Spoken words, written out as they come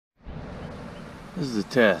This is a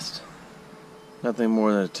test. Nothing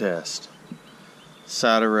more than a test.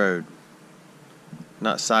 Side of road.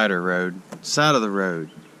 Not cider road. Side of the road.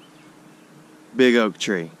 Big oak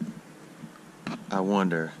tree. I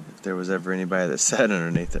wonder if there was ever anybody that sat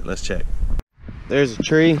underneath it. Let's check. There's a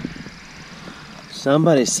tree.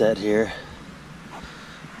 Somebody sat here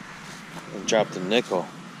and dropped a nickel.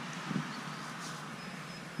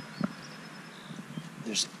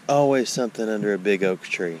 There's always something under a big oak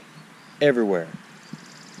tree. Everywhere.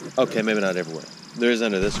 Okay, maybe not everywhere. There is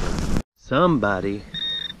under this one. Somebody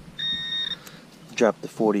dropped the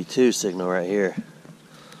 42 signal right here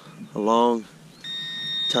a long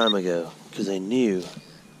time ago because they knew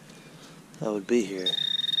I would be here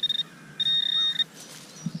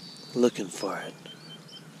looking for it.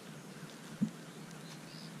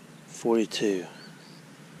 42.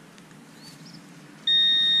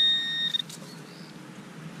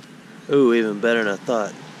 Ooh, even better than I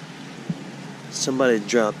thought. Somebody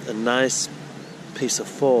dropped a nice piece of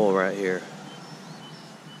foil right here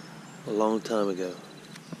a long time ago.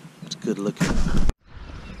 It's good looking.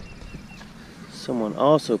 Someone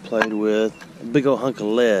also played with a big old hunk of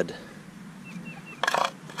lead.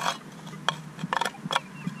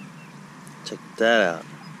 Check that out.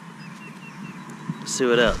 Let's see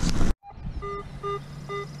what else.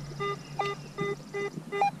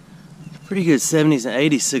 Pretty good 70s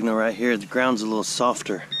and 80s signal right here. The ground's a little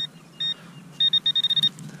softer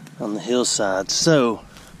on the hillside, so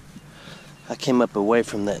I came up away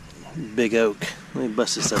from that big oak. Let me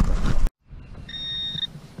bust this open.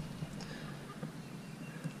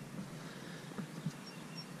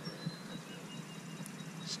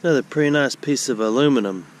 It's another pretty nice piece of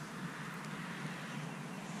aluminum.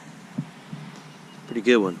 Pretty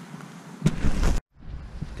good one.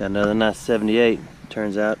 Got another nice 78.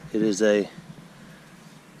 Turns out it is a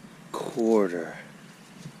quarter.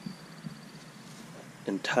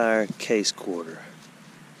 Entire case quarter.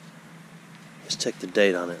 Let's check the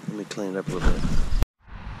date on it. Let me clean it up a little bit.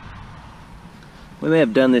 We may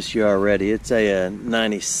have done this year already. It's a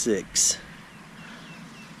 96.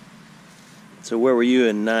 So where were you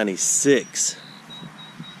in 96?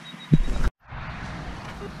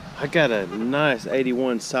 I got a nice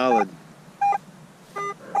 81 solid.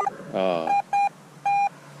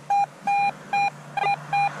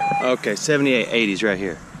 Okay, 78 80s right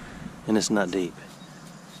here. And it's not deep.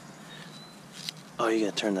 Oh, you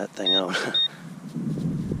gotta turn that thing on.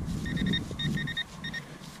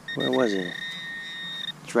 Where was it?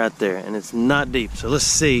 It's right there, and it's not deep. So let's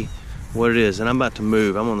see what it is. And I'm about to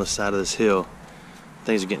move. I'm on the side of this hill.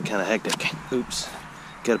 Things are getting kind of hectic. Oops.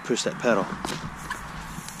 Gotta push that pedal.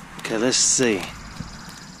 Okay, let's see.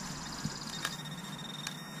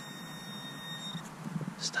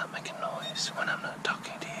 Stop making noise when I'm not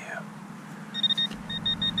talking to you.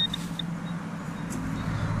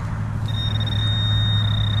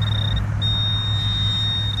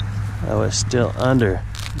 Oh, it's still under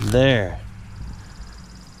there.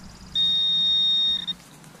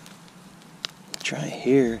 Try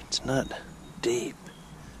here. It's not deep.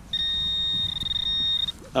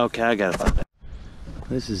 Okay, I got it.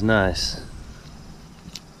 This is nice.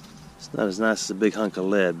 It's not as nice as a big hunk of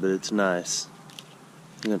lead, but it's nice.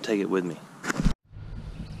 I'm gonna take it with me.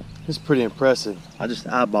 It's pretty impressive. I just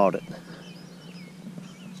eyeballed it.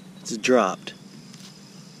 It's dropped.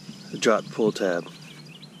 A dropped pull tab.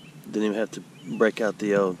 Didn't even have to break out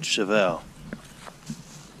the old Chevelle.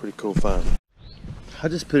 Pretty cool find. I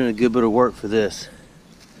just put in a good bit of work for this.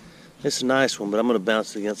 It's a nice one, but I'm gonna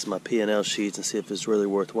bounce it against my P&L sheets and see if it's really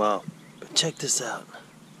worthwhile. But check this out.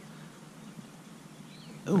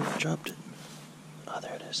 Oh, I dropped it. Oh,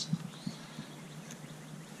 there it is.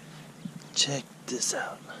 Check this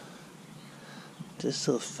out. This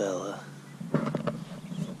little fella.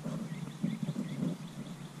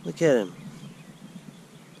 Look at him.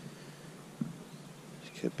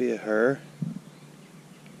 Could be a her.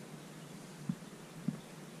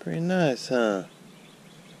 Pretty nice, huh?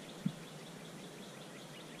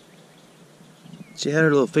 She had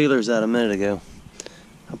her little feelers out a minute ago.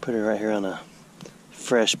 I'll put her right here on a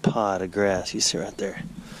fresh pod of grass. You see right there.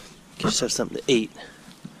 Get yourself something to eat.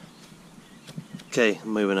 Okay,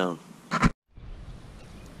 moving on.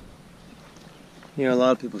 You know, a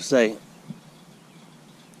lot of people say,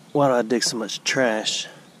 why do I dig so much trash?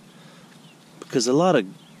 Because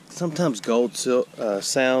sometimes gold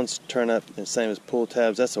sounds turn up the same as pull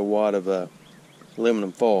tabs. That's a wad of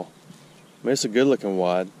aluminum foil. I mean, it's a good looking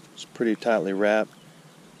wad. It's pretty tightly wrapped.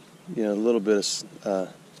 You know, a little bit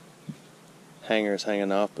of hangers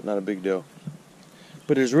hanging off, but not a big deal.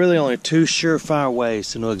 But there's really only two surefire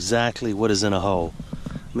ways to know exactly what is in a hole.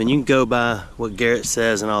 I mean, you can go by what Garrett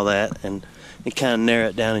says and all that, and and kind of narrow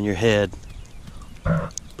it down in your head.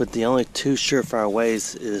 But the only two surefire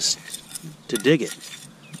ways is to dig it.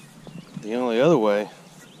 The only other way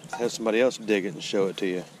is to have somebody else dig it and show it to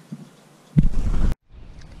you.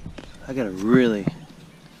 I got a really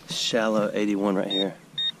shallow 81 right here.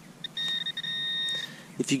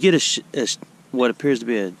 If you get what appears to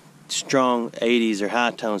be a strong 80s or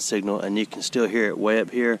high tone signal and you can still hear it way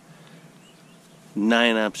up here,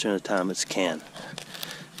 99% of the time it's can.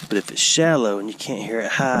 But if it's shallow and you can't hear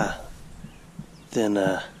it high, then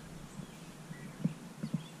that's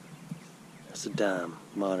a dime,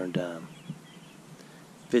 modern dime.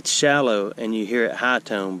 If it's shallow and you hear it high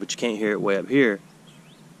tone but you can't hear it way up here,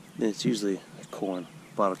 then it's usually a coin,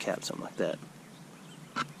 bottle cap, something like that.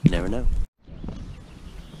 You never know.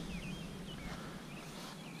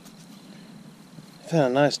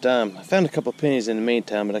 Found a nice dime. I found a couple pennies in the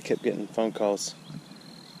meantime, but I kept getting phone calls.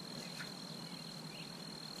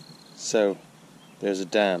 So, there's a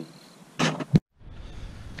dime.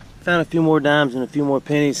 Found a few more dimes and a few more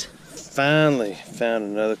pennies. Finally found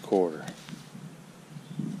another quarter.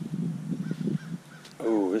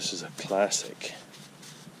 Oh, this is a classic.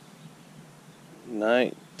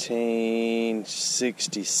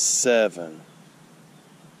 1967.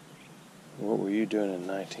 What were you doing in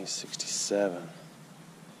 1967?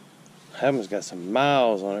 Heaven's got some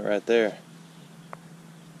miles on it right there.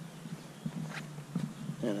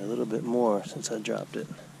 And a little bit more since I dropped it.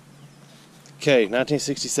 Okay,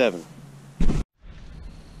 1967.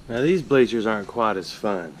 Now these bleachers aren't quite as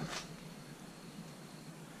fun,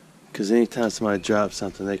 because anytime somebody drops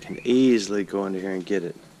something, they can easily go under here and get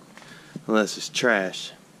it. Unless it's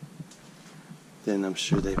trash, then I'm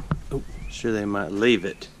sure they might leave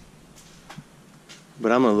it.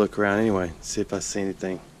 But I'm gonna look around anyway, see if I see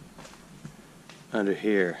anything under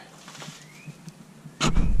here.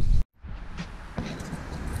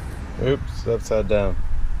 Oops, upside down.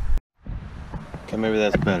 Okay, maybe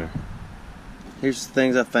that's better. Here's the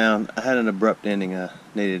things I found. I had an abrupt ending I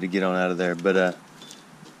needed to get on out of there, but I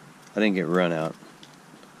didn't get run out.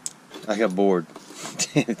 I got bored, to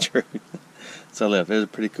tell you the truth. So I left. It was a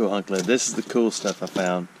pretty cool hunk of lead. This is the cool stuff I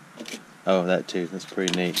found. Oh, that too. That's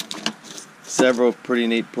pretty neat. Several pretty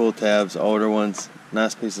neat pull tabs, older ones,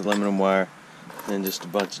 nice piece of aluminum wire, and just a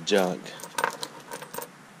bunch of junk.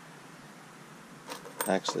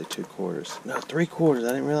 Actually 2/4. No, 3/4.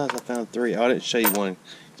 I didn't realize I found 3. Oh, I didn't show you one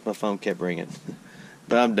because my phone kept ringing.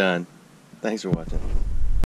 But I'm done. Thanks for watching.